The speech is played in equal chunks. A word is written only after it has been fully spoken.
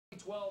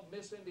12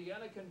 Miss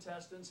Indiana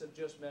contestants have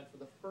just met for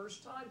the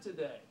first time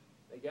today.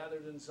 They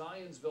gathered in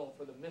Zionsville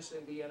for the Miss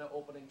Indiana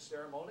opening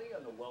ceremony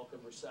and the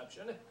welcome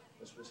reception.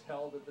 This was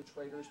held at the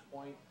Traders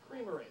Point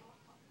Creamery.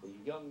 The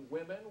young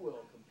women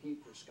will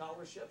compete for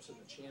scholarships and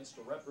the chance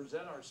to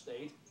represent our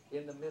state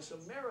in the Miss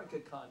America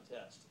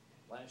contest.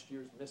 Last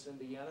year's Miss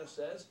Indiana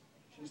says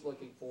she's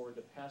looking forward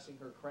to passing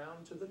her crown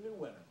to the new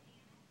winner.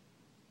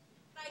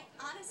 I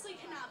honestly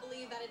cannot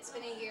believe that it's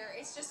been a year.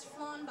 It's just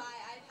flown by.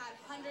 I've had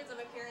hundreds of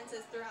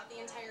appearances throughout the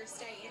entire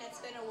state, and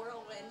it's been a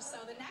whirlwind. So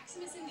the next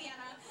Miss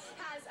Indiana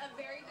has a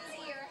very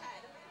busy year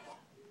ahead.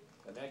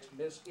 The next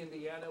Miss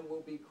Indiana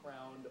will be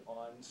crowned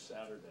on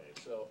Saturday.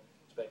 So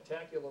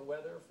spectacular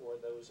weather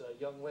for those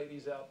young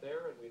ladies out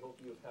there, and we hope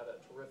you've had a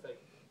terrific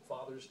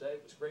Father's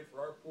Day. It was great for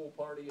our pool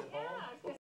party at home.